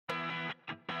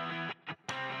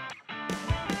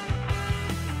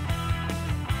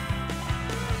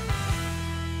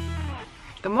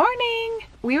Good morning.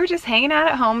 We were just hanging out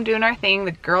at home doing our thing.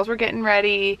 The girls were getting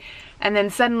ready. And then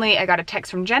suddenly I got a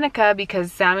text from Jennika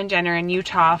because Sam and Jen are in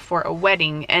Utah for a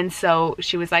wedding. And so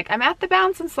she was like, I'm at the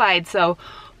bounce and slide. So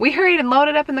we hurried and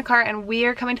loaded up in the car and we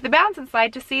are coming to the bounce and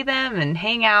slide to see them and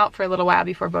hang out for a little while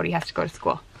before Bode has to go to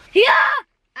school. Yeah!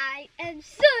 I am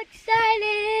so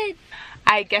excited!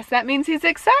 I guess that means he's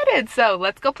excited. So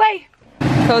let's go play.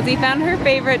 Cosy found her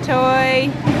favorite toy.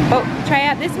 Oh, try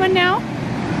out this one now.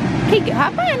 Okay,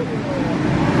 hop on.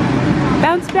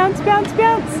 Bounce, bounce, bounce,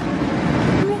 bounce.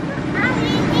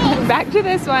 Back to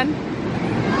this one.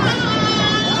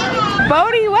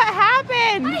 Bode, what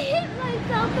happened? I hit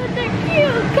myself with a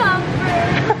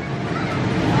cucumber.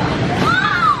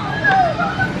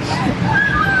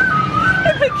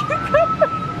 The cucumber.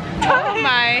 Oh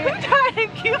my.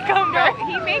 Cucumber. No,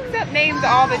 he makes up names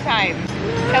all the time.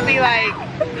 He'll be like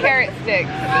carrot sticks.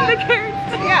 The carrot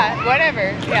sticks. Yeah,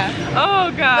 whatever. Yeah.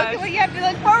 Oh gosh. Look at what you have to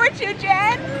look forward to,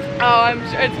 Jen. Oh, I'm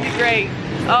sure it's gonna be great.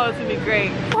 Oh, it's gonna be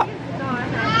great.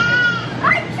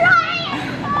 I'm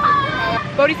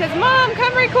trying! Bode says, Mom,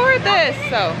 come record this.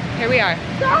 So, here we are.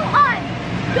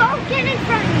 Don't get in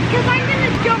front of me, because I'm going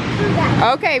to jump through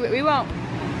that. Okay, but we won't.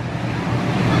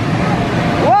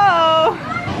 Whoa!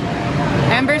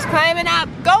 Ember's climbing up.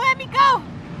 Go, Emmy, go!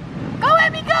 Go,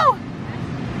 Emmy, go!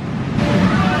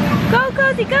 Go,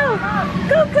 Cosy, go!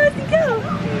 Go, Cosy, go!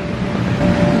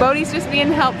 Bode's just being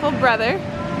a helpful brother,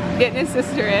 getting his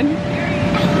sister in.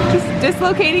 Just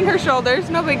dislocating her shoulders,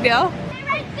 no big deal. Stay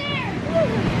right there!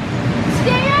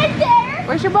 Stay right there!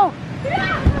 Where's your boat?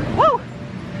 Whoa!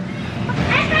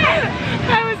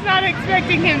 I was not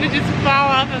expecting him to just fall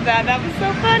off of that. That was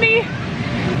so funny.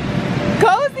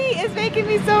 Cosy is making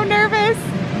me so nervous.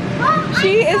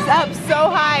 She is up so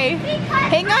high.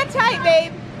 Hang on tight,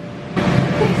 babe.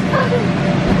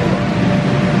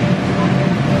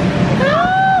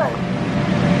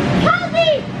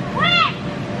 Cosy! Wait!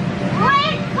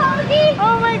 Wait, Cosy!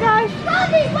 Oh my gosh.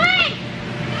 Cosy, wait!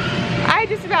 I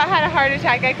just about had a heart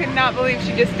attack. I could not believe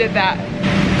she just did that.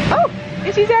 Oh,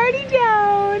 and she's already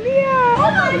down.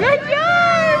 Yeah. Good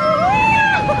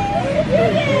job.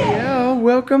 Brielle,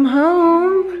 welcome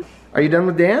home. Are you done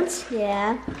with dance?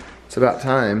 Yeah. It's about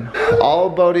time. All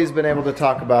Bode's been able to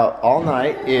talk about all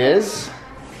night is...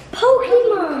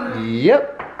 Pokemon!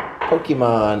 Yep.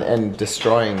 Pokemon and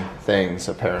destroying things,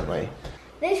 apparently.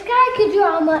 This guy could do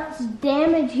how much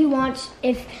damage he wants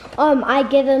if I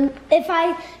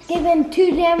give him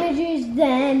 2 damages,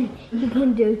 then he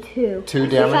can do 2. 2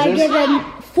 damages? If I give him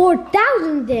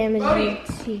 4,000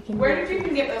 damages, he can Where did you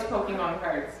even get those Pokemon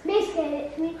cards? Miss gave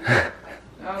it to me.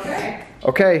 Okay.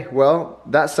 Okay, well,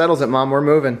 that settles it, Mom. We're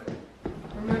moving.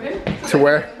 We're moving? To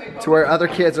where other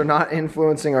kids are not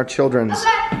influencing our children's.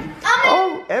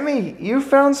 Oh, Emmy, you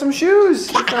found some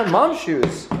shoes. You found Mom's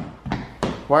shoes.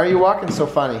 Why are you walking so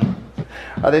funny?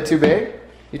 Are they too big?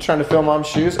 You trying to fill Mom's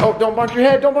shoes? Oh, don't bonk your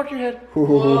head, don't bonk your head.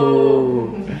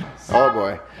 Ooh. Oh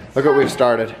boy, look what we've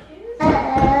started.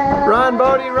 Run,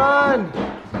 Bode, run!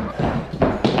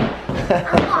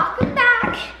 I'm walking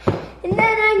back, and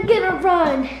then I'm gonna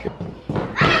run.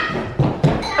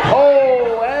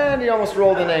 Oh, and he almost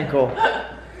rolled an ankle.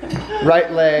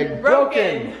 Right leg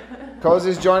broken.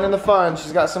 Cosy's joining the fun.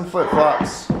 She's got some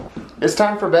flip-flops. It's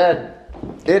time for bed.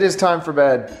 It is time for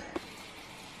bed.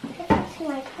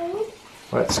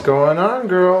 What's going on,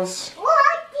 girls?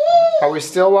 Are we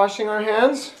still washing our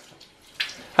hands?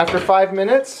 After 5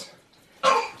 minutes?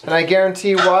 And I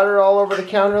guarantee water all over the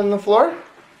counter and the floor?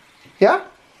 Yeah?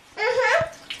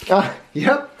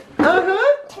 Yep. A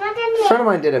friend of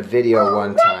mine did a video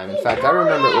one time. In fact, I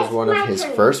remember it was one of his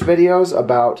first videos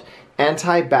about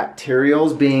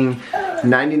antibacterials being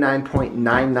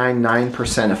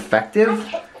 99.999% effective.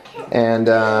 And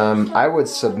I would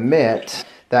submit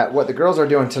that what the girls are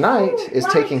doing tonight is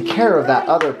taking care of that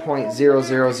other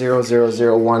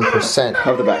 0.000001%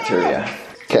 of the bacteria.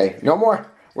 Okay, no more.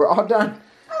 We're all done.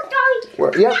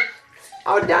 Yep.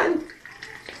 All done.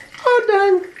 All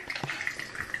done.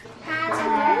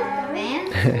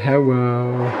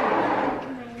 Hello.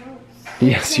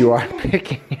 Yes, you are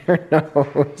picking your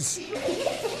nose.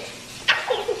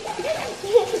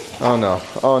 Oh no,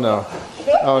 oh no,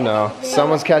 oh no.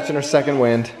 Someone's catching her second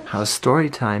wind. How's story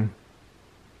time?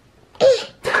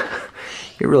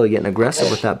 You're really getting aggressive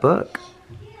with that book.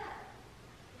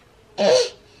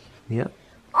 Yep.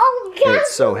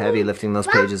 It's so heavy lifting those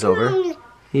pages over.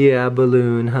 Yeah,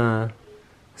 balloon, huh?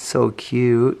 So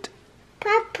cute.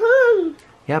 Papoon.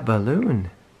 Yeah,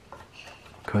 balloon.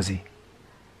 Cosy.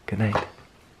 Good night.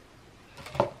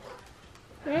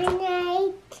 Good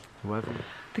night. What?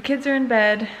 The kids are in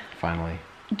bed. Finally.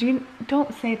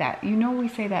 Don't say that. You know we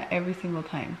say that every single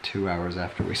time. 2 hours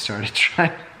after we started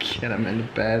trying to get him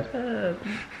into bed.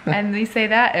 And we say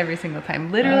that every single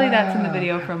time. Literally, that's in the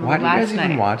video from why last night. Why do you guys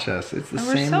even watch us? It's the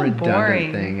same so redundant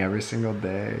boring. thing every single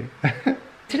day.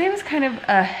 Today was kind of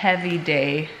a heavy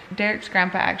day. Derek's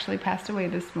grandpa actually passed away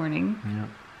this morning. Yeah.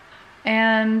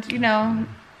 And, you know,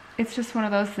 it's just one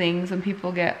of those things when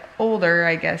people get older,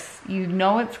 I guess, you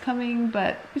know it's coming,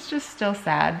 but it's just still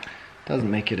sad.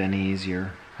 Doesn't make it any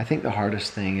easier. I think the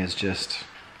hardest thing is just,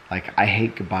 like, I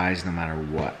hate goodbyes no matter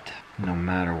what. No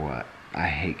matter what. I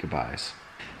hate goodbyes.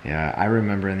 Yeah, I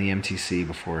remember in the MTC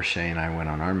before Shay and I went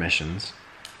on our missions,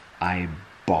 I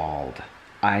bawled.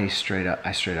 I straight up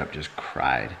just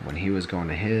cried. When he was going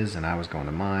to his and I was going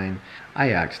to mine, I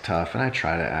act tough and I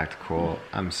try to act cool.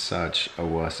 I'm such a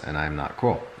wuss and I'm not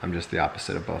cool. I'm just the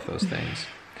opposite of both those things.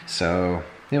 So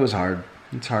it was hard.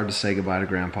 It's hard to say goodbye to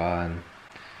Grandpa, and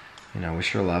you know, we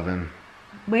sure love him.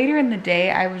 Later in the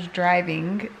day, I was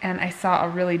driving and I saw a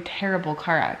really terrible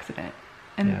car accident.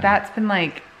 And that's been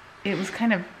like, it was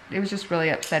just really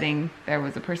upsetting. There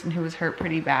was a person who was hurt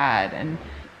pretty bad, and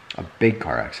a big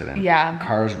car accident. Yeah.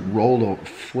 Cars rolled over,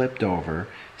 flipped over.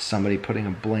 Somebody putting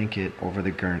a blanket over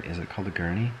the gurney. Is it called a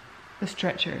gurney? The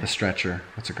stretcher. The stretcher.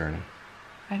 What's a gurney?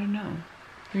 I don't know.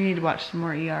 We need to watch some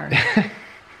more ER.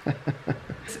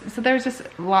 So there's just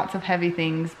lots of heavy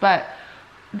things, but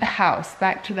the house,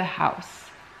 back to the house.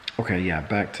 Okay, yeah,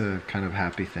 back to kind of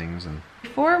happy things. And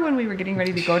before, when we were getting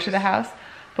ready to go to the house,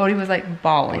 Bode was like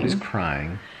bawling. Bode's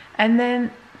crying. And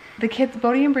then the kids,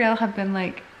 Bode and Brielle, have been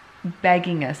like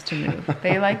begging us to move.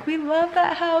 They like, we love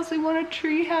that house, we want a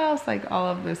tree house, like all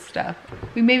of this stuff.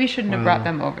 We maybe shouldn't have brought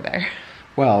them over there.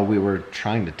 Well, we were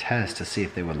trying to test to see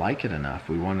if they would like it enough.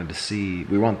 We wanted to see,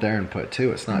 we want their input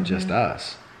too. It's not just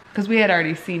us. Because we had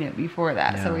already seen it before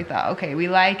that. So we thought, okay, we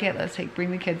like it. Let's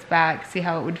bring the kids back, see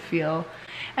how it would feel.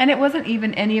 And it wasn't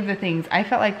even any of the things. I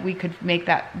felt like we could make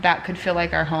that could feel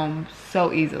like our home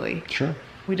so easily. Sure.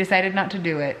 We decided not to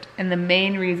do it. And the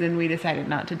main reason we decided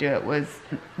not to do it was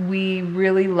we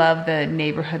really love the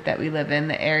neighborhood that we live in,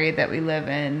 the area that we live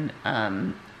in.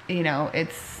 You know,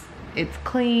 it's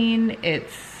clean.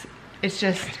 It's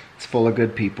just... It's full of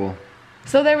good people.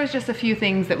 So there was just a few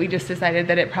things that we just decided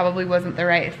that it probably wasn't the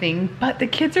right thing. But the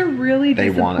kids are really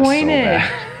disappointed. They want it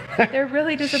so bad. They're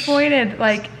really disappointed.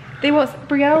 Like, they won't...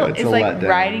 Brielle is like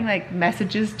writing like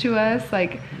messages to us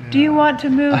like, do you want to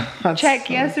move? Check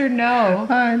yes or no.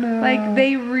 I know. Like,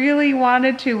 they really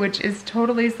wanted to, which is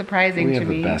totally surprising to me.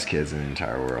 We have the best kids in the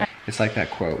entire world. It's like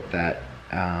that quote that,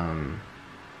 dang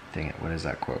it, what is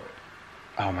that quote?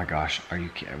 Oh my gosh, are you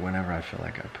kidding? Whenever I feel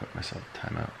like I put myself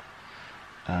time out.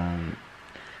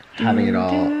 Having it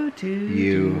all,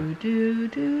 you.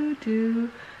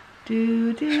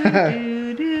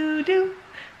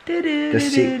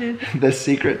 The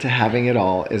secret to having it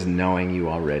all is knowing you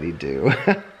already do.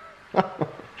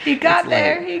 He got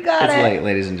there. He got it. It's late,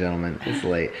 ladies and gentlemen. It's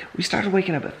late. We started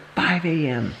waking up at 5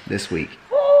 a.m. this week.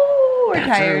 Woo, we're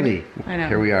That's tired. Early. I know.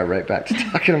 Here we are, right back to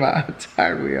talking about how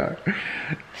tired we are.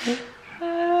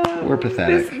 We're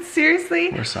pathetic.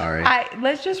 Seriously? We're sorry.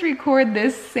 Let's just record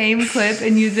this same clip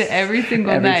and use it every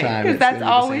single night. Because that's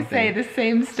all we say, the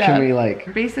same stuff. Can we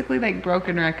like... Basically like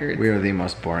broken records. We are the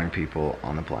most boring people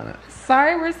on the planet.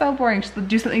 Sorry we're so boring. Just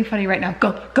do something funny right now.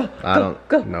 Go, go, I go,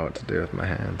 don't know what to do with my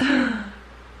hands.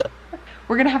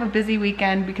 We're gonna have a busy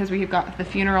weekend because we've got the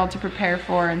funeral to prepare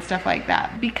for and stuff like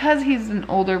that. Because he's an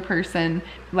older person,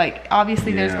 like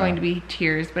obviously there's going to be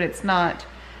tears, but it's not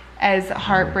as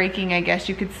heartbreaking, I guess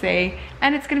you could say.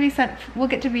 And it's gonna be we'll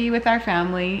get to be with our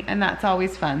family, and that's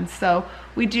always fun. So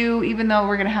we do, even though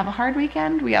we're gonna have a hard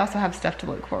weekend, we also have stuff to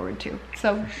look forward to.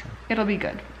 So it'll be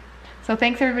good. So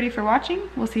thanks everybody for watching.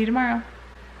 We'll see you tomorrow.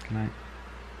 Good night.